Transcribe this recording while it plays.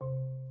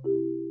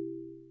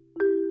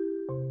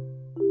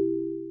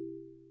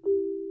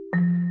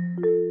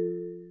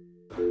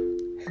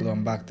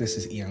welcome back. This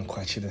is Ian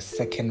Kwachi, the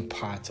second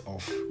part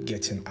of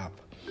Getting Up.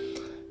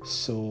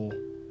 So,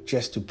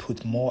 just to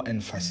put more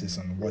emphasis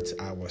on what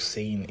I was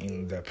saying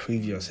in the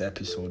previous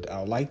episode, I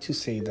would like to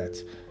say that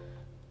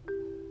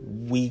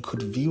we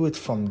could view it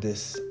from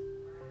this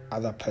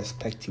other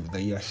perspective,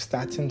 that you are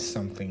starting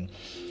something,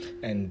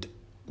 and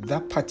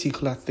that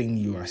particular thing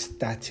you are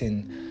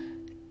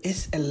starting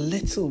is a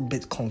little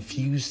bit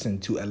confusing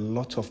to a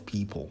lot of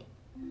people.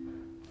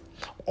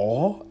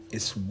 Or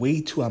it's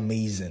way too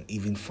amazing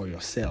even for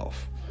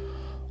yourself.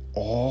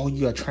 Or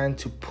you are trying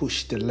to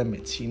push the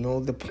limits.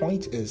 The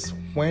point is,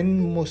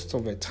 when most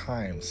of the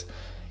times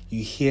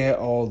you hear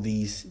all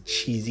these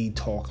cheesy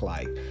talk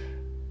like,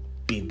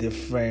 be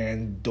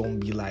different, don't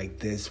be like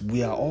this,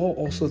 we are all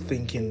also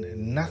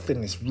thinking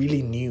nothing is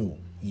really new,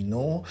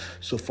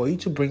 So for you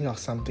to bring out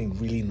something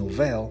really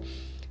novel,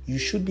 you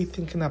should be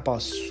thinking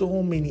about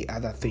so many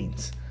other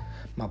things.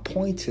 My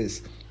point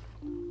is,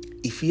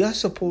 if you are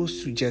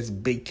supposed to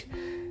just bake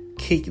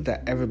cake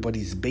that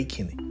everybody's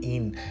baking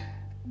in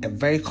a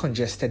very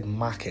congested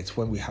market,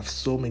 when we have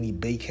so many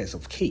bakers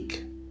of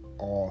cake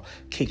or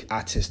cake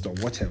artists or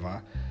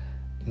whatever,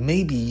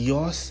 maybe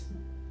yours,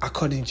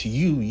 according to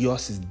you,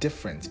 yours is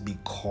different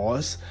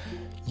because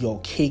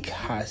your cake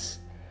has,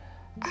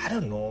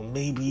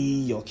 maybe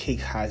your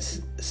cake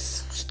has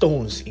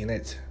stones in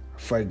it,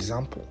 for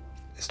example.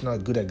 It's not a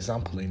good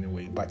example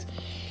anyway, but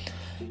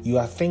you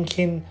are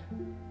thinking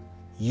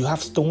you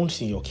have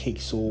stones in your cake,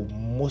 so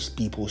most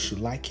people should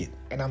like it.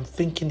 And I'm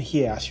thinking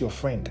here as your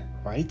friend,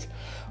 right?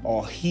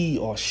 Or he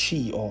or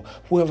she or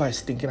whoever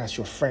is thinking as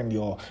your friend,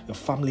 your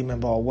family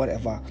member or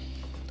whatever.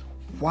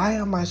 Why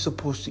am I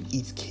supposed to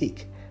eat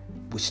cake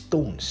with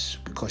stones?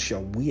 Because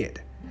you're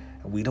weird.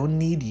 And we don't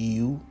need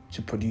you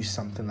to produce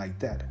something like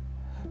that.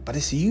 But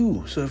it's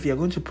you. So if you're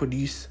going to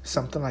produce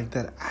something like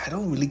that, I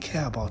don't really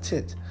care about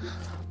it.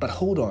 But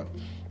hold on.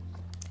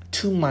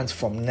 2 months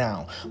from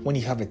now, when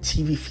you have a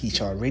TV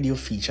feature or a radio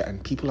feature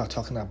and people are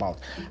talking about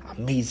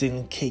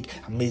amazing cake,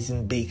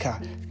 amazing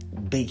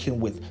baking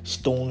with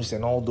stones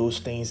and all those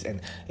things, and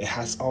it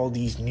has all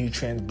these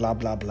nutrients, blah,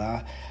 blah,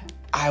 blah,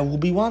 I will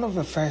be one of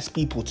the first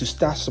people to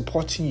start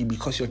supporting you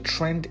because your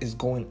trend is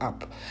going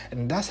up.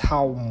 And that's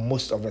how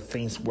most of the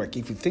things work.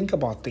 If you think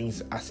about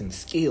things as in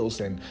scales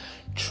and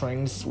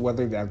trends,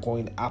 whether they are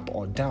going up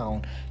or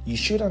down, you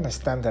should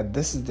understand that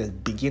this is the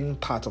beginning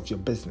part of your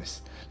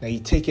business. Now you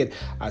take it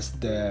as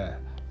the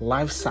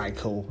life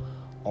cycle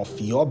of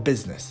your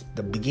business.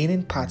 The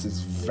beginning part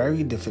is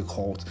very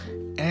difficult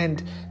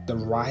and the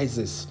rise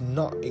is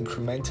not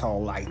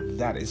incremental like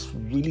that. It's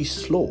really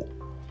slow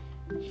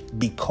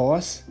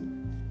because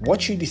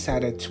what you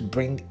decided to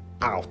bring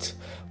out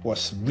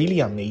was really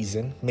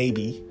amazing,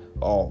 maybe,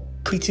 or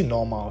pretty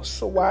normal.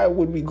 So why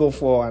would we go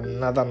for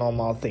another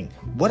normal thing?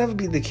 Whatever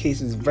be the case,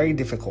 is very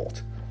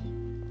difficult.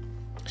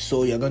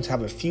 So you're going to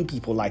have a few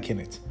people liking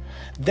it.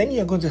 Then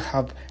you're going to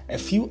have a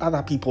few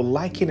other people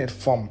liking it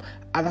from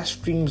other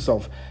streams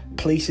of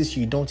places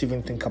you don't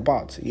even think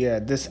about. Yeah,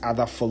 this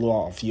other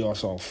follower of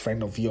yours or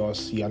friend of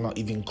yours you are not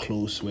even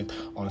close with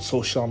on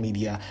social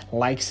media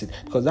likes it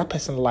because that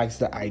person likes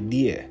the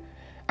idea.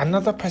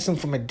 Another person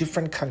from a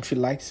different country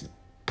likes it,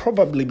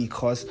 probably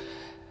because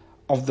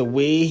of the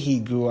way he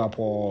grew up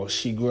or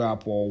she grew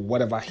up or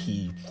whatever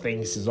he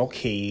thinks is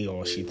okay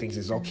or she thinks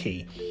is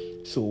okay.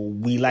 So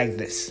we like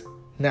this.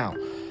 Now,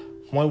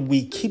 when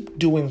we keep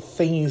doing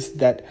things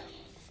that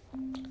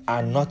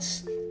are not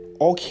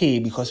okay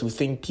because we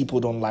think people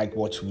don't like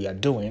what we are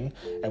doing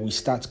and we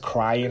start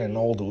crying and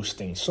all those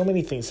things, so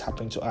many things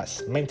happen to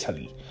us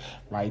mentally,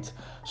 right?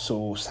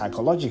 So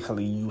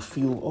psychologically, you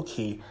feel,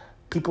 okay,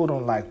 people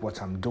don't like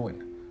what I'm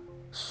doing.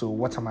 So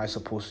what am I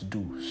supposed to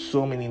do?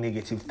 So many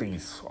negative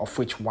things, of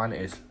which one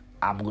is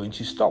I'm going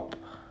to stop,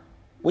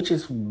 which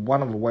is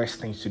one of the worst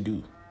things to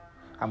do.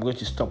 I'm going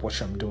to stop what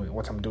I'm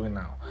doing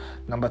now.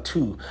 Number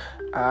 2,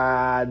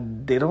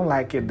 they don't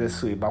like it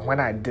this way. But when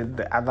I did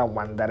the other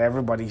one that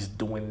everybody's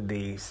doing,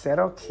 they said,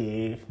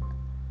 okay,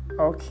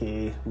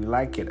 we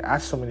like it. I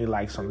have so many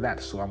likes on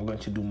that, so I'm going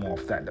to do more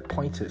of that. The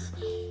point is,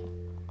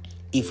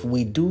 if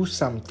we do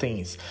some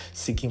things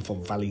seeking for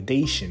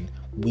validation,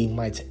 we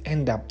might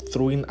end up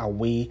throwing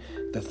away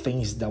the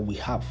things that we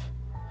have.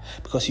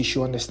 Because you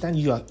should understand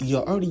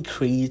you're already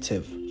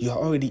creative, you're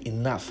already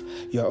enough,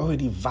 you're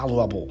already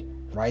valuable,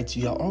 right?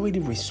 You're already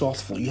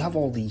resourceful, you have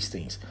all these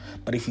things.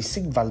 But if you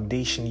seek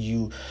validation,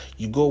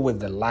 you go with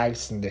the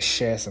likes and the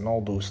shares and all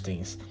those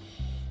things,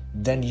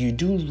 then you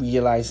do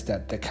realize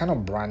that the kind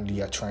of brand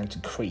you're trying to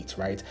create,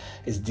 right,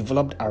 is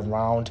developed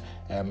around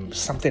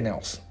something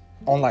else,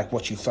 unlike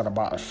what you thought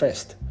about at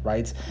first,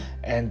 right?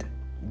 And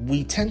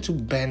we tend to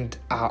bend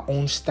our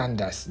own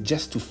standards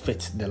just to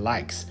fit the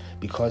likes,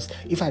 because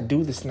if I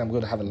do this and I'm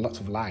going to have a lot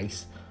of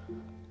likes,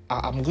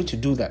 I'm going to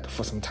do that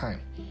for some time,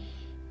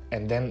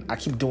 and then I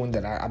keep doing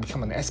that. I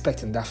become an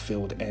expert in that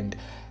field, and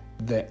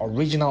the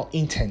original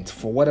intent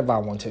for whatever I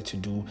wanted to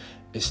do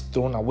is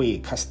thrown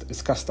away,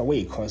 it's cast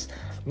away, because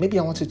maybe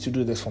I wanted to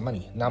do this for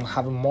money. Now I'm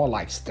having more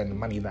likes than the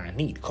money that I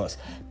need because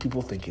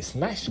people think it's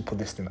nice to put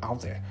this thing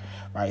out there,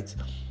 right?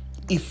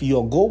 If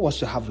your goal was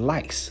to have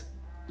likes,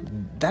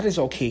 that is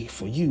okay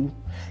for you.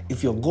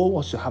 If your goal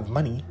was to have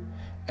money,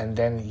 and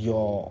then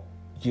your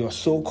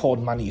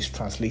so-called money is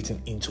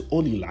translating into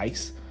only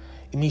likes,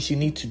 it means you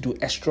need to do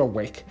extra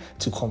work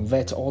to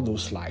convert all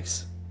those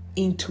likes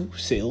into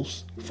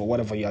sales for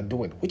whatever you are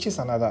doing, which is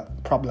another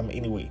problem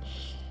anyway.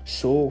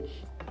 So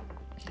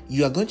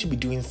you are going to be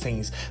doing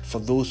things for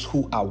those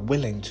who are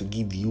willing to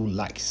give you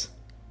likes,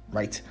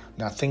 right?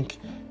 Now, I think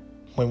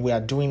when we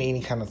are doing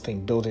any kind of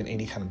thing, building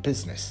any kind of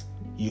business,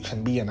 you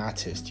can be an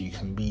artist, you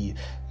can be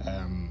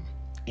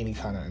any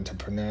kind of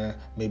entrepreneur.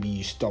 Maybe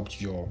you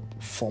stopped your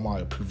former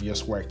or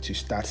previous work to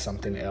start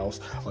something else,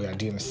 or you're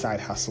doing a side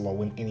hustle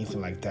or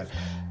anything like that.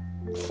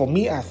 For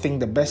me, I think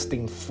the best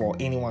thing for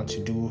anyone to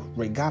do,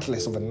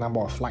 regardless of the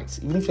number of likes,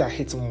 even if you're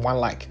hitting 1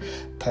 like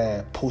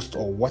per post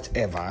or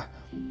whatever,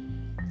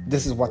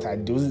 this is what I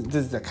do.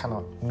 This is the kind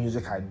of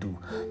music I do.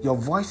 Your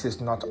voice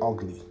is not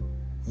ugly.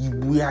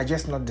 We are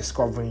just not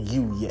discovering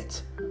you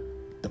yet.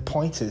 The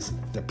point is,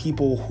 the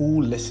people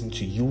who listen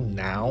to you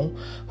now,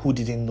 who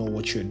didn't know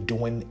what you're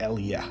doing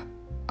earlier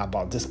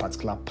about this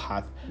particular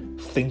path,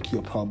 think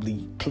you're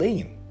probably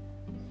playing.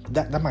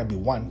 That might be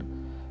one.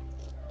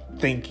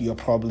 Think you're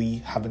probably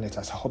having it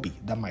as a hobby.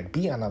 That might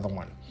be another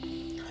one.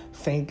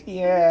 Think,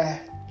 yeah,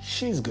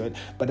 she's good,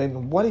 but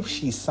then what if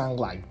she sang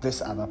like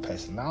this other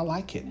person? I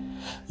like it.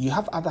 You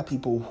have other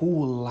people who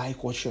will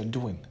like what you're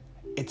doing.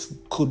 It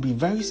could be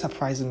very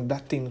surprising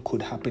that thing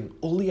could happen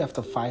only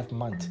after 5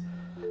 months.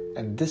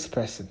 And this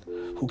person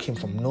who came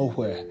from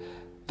nowhere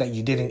that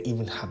you didn't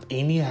even have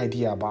any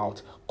idea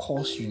about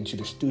calls you into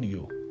the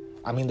studio.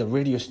 I mean the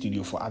radio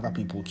studio, for other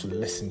people to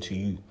listen to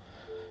you.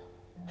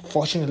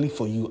 Fortunately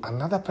for you,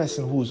 another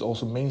person who is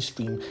also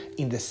mainstream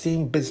in the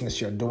same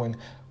business you're doing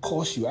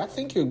calls you. I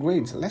think you're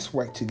great. Let's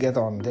work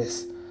together on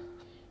this.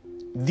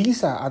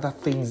 These are other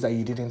things that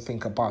you didn't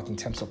think about in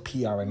terms of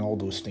PR and all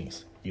those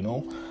things,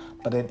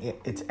 But then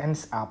it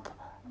ends up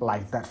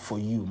like that for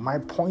you. My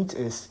point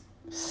is,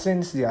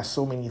 since there are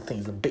so many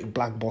things, the big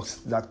black box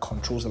that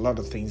controls a lot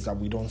of things that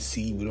we don't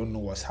see, we don't know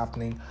what's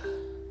happening,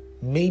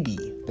 maybe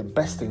the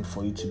best thing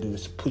for you to do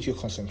is put your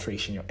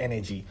concentration, your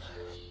energy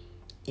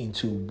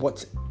into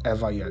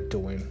whatever you're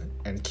doing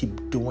and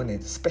keep doing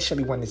it,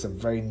 especially when it's a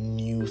very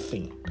new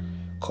thing,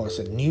 because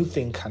a new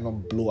thing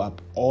cannot blow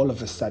up all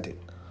of a sudden.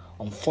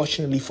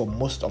 Unfortunately, for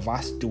most of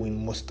us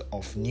doing most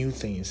of new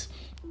things,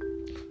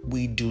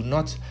 we do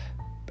not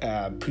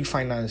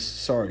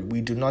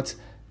we do not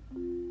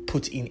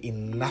put in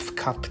enough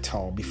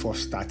capital before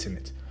starting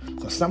it,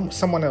 because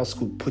someone else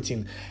could put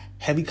in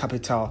heavy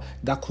capital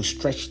that could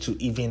stretch to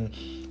even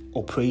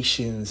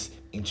operations,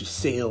 into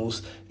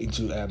sales,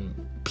 into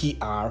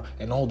PR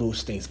and all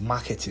those things,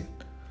 marketing,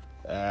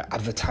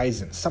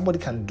 advertising. Somebody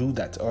can do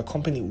that, or a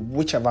company,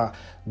 whichever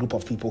group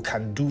of people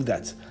can do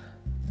that.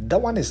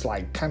 That one is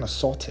like kind of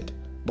sorted.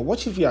 But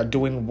what if you are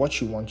doing what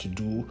you want to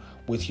do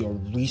with your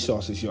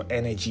resources, your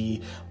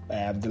energy,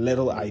 the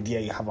little idea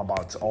you have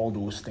about all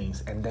those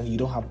things, and then you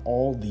don't have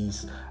all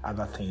these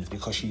other things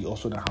because you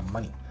also don't have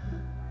money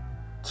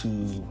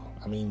to,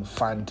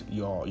 fund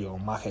your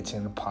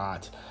marketing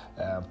part,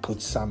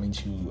 put some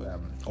into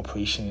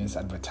operations,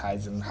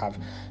 advertising, have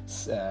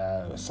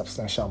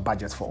substantial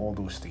budgets for all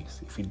those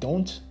things. If you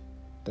don't,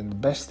 then the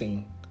best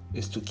thing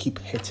is to keep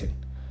hitting,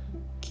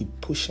 keep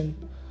pushing,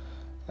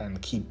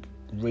 and keep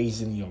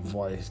raising your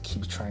voice,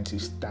 keep trying to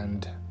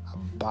stand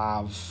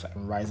above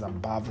and rise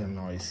above the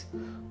noise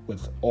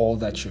with all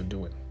that you're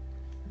doing.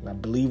 And I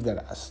believe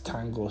that as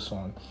time goes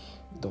on,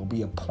 there'll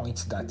be a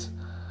point that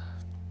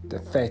the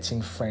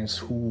 13 friends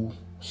who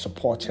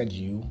supported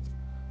you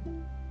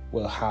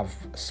will have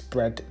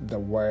spread the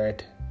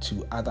word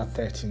to other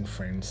 13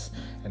 friends,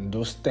 and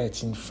those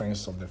 13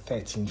 friends of the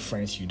 13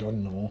 friends you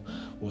don't know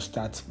will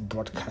start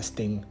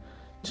broadcasting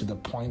to the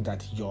point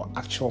that your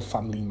actual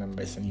family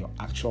members and your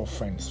actual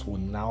friends will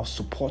now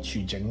support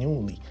you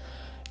genuinely.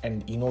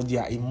 And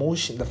their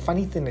emotion, the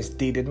funny thing is,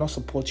 they did not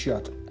support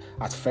you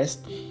at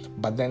first,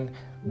 but then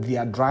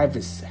their drive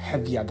is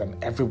heavier than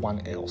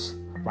everyone else,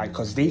 right?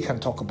 Because they can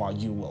talk about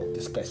you, well,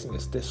 this person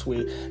is this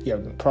way. Yeah,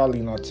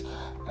 probably not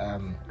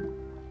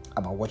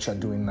about what you're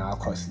doing now,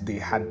 because they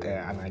had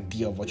an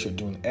idea of what you're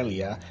doing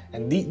earlier,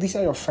 and these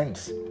are your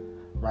friends,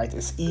 right?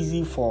 It's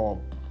easy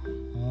for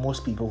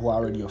most people who are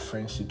already your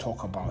friends to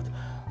talk about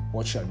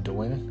what you're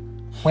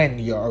doing when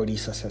you're already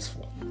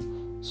successful.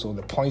 So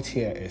the point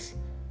here is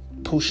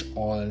push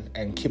on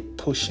and keep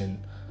pushing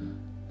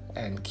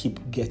and keep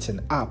getting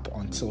up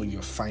until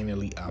you're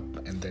finally up,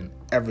 and then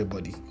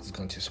everybody is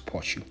going to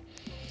support you.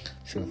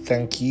 So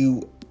thank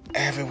you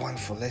everyone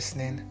for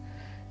listening,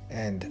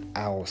 and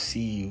I will see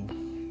you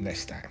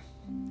next time.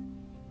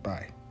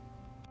 Bye.